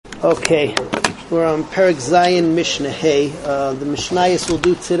Okay, we're on Perek Zayin Mishnah Hey. The Mishnayos we'll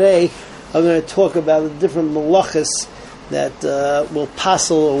do today are going to talk about the different malachas that will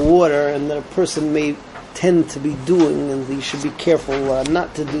passel a water and that a person may tend to be doing, and you should be careful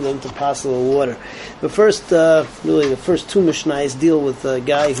not to do them to passel a water. The first two Mishnayos deal with a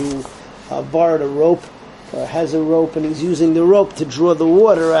guy who borrowed a rope, or has a rope, and he's using the rope to draw the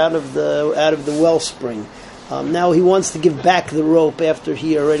water out of the wellspring. Now he wants to give back the rope after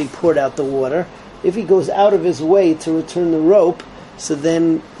he already poured out the water. If he goes out of his way to return the rope, so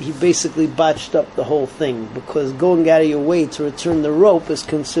then he basically botched up the whole thing, because going out of your way to return the rope is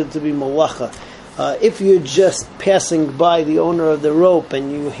considered to be malacha. If you're just passing by the owner of the rope and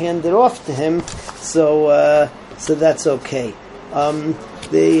you hand it off to him, so that's okay.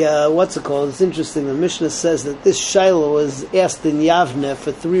 It's interesting. The Mishnah says that this Shiloh was asked in Yavne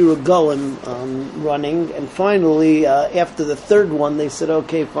for 3 regalim running, and finally, after the third one, they said,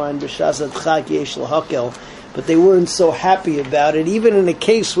 "Okay, fine, b'shasat chak yesh l'hakel," but they weren't so happy about it. Even in a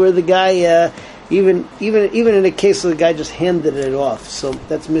case where the guy, even in a case where the guy just handed it off. So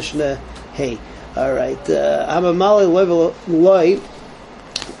that's Mishnah Hey. All right,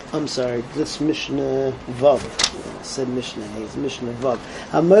 I'm sorry, this Mishnah Vav. I said Mishnah Hey, it's Mishnah Vav.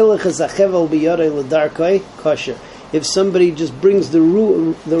 If somebody just brings the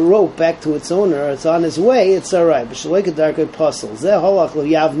rope back to its owner, it's on his way, it's all right.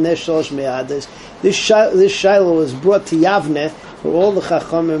 This Shiloh was brought to Yavne, where all the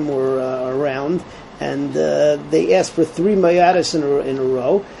Chachamim were around, and they asked for 3 mayadas in a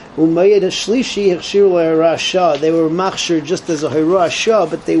row. They were machshir just as a hirasha,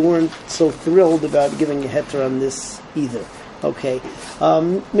 but they weren't so thrilled about giving a heter on this either. Okay.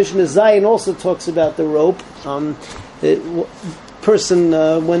 Mishnah Zayin also talks about the rope. Person,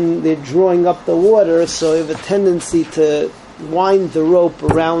 when they're drawing up the water, so you have a tendency to wind the rope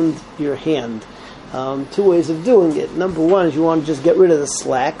around your hand. 2 ways of doing it. Number one is you want to just get rid of the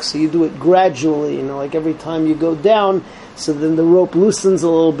slack, so you do it gradually, like every time you go down, so then the rope loosens a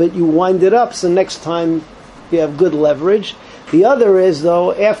little bit, you wind it up, so next time you have good leverage. The other is,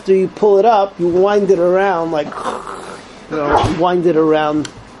 though, after you pull it up, you wind it around, wind it around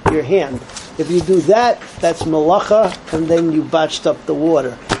your hand. If you do that, that's malacha, and then you botched up the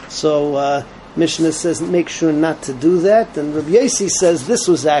water. So Mishnah says make sure not to do that, and Rabbi Yossi says this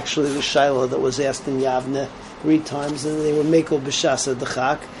was actually the Shiloh that was asked in Yavne 3 times, and they were mekel b'shasa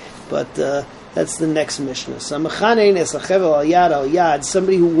d'chak, but that's the next Mishnah. Somebody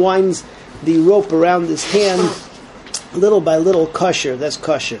who winds the rope around his hand little by little, kosher, that's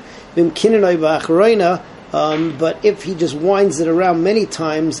kosher. But if he just winds it around many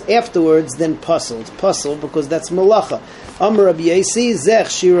times afterwards, then puzzle because that's malacha. Amar Rabbi Yossi zech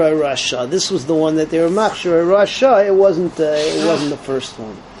shira rasha. This was the one that they were machshir rasha. It wasn't the first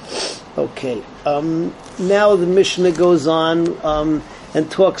one. Okay. Now the Mishnah goes on and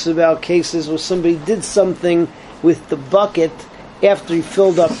talks about cases where somebody did something with the bucket after he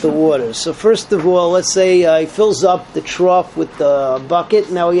filled up the water. So first of all, let's say he fills up the trough with the bucket.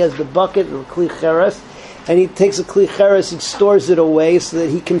 Now he has the bucket of kli cheres, and he takes a kli cheres, he stores it away so that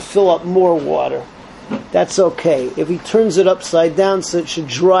he can fill up more water. That's okay. If he turns it upside down so it should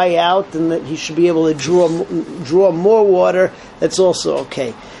dry out and that he should be able to draw more water, that's also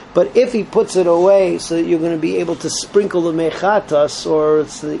okay. But if he puts it away so that you're going to be able to sprinkle the mechatas, or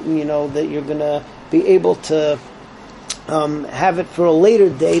that you're going to be able to have it for a later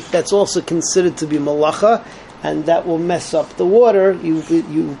date, that's also considered to be malacha, and that will mess up the water. You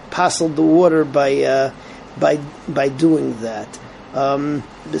passeled the water by doing that.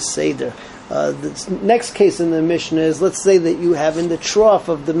 The seder. The next case in the Mishnah is, let's say that you have in the trough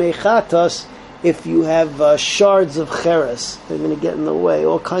of the mechatas, if you have shards of cheres, they're going to get in the way,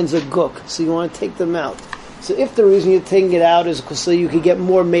 all kinds of guk, so you want to take them out. So if the reason you're taking it out is so you can get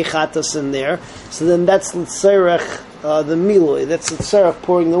more mechatas in there, so then that's l'tzerech, the milui, that's l'tzerech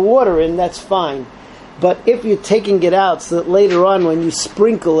pouring the water in, that's fine. But if you're taking it out so that later on when you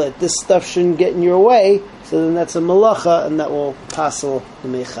sprinkle it, this stuff shouldn't get in your way, so then that's a malacha, and that will passel the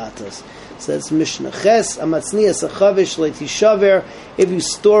mechatas. So that's Mishnah Ches. Amatznias a chavish leitishaver. If you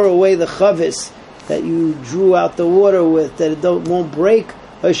store away the chavis that you drew out the water with, that it won't break,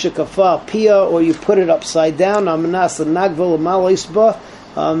 oishakafa pia, or you put it upside down, amanas nagvel maloisba,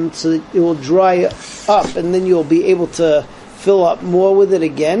 so that it will dry up, and then you'll be able to fill up more with it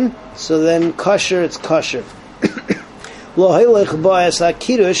again. So then kosher, it's kosher. Lo hilech ba'as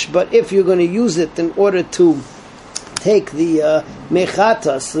hakirush, but if you're going to use it in order to take the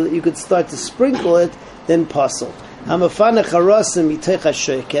mechata so that you could start to sprinkle it, then puzzle.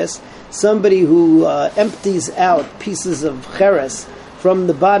 Somebody who empties out pieces of cheres from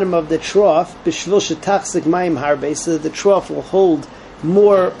the bottom of the trough, b'shvil shetachzik mayim harbe, so that the trough will hold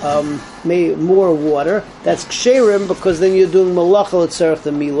more water. That's ksherim, because then you're doing malacha l'tzarech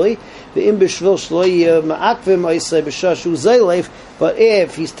the milui. V'im b'shvil shlo ma'akvim oisei b'shashu zayleif. But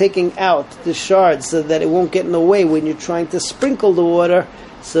if he's taking out the shards so that it won't get in the way when you're trying to sprinkle the water,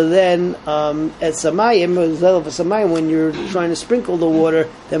 so then at samayim, when you're trying to sprinkle the water,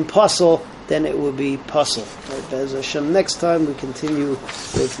 then puzzle, then it will be puzzle. Right? As Hashem, next time we continue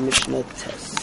with Mishnah Tes.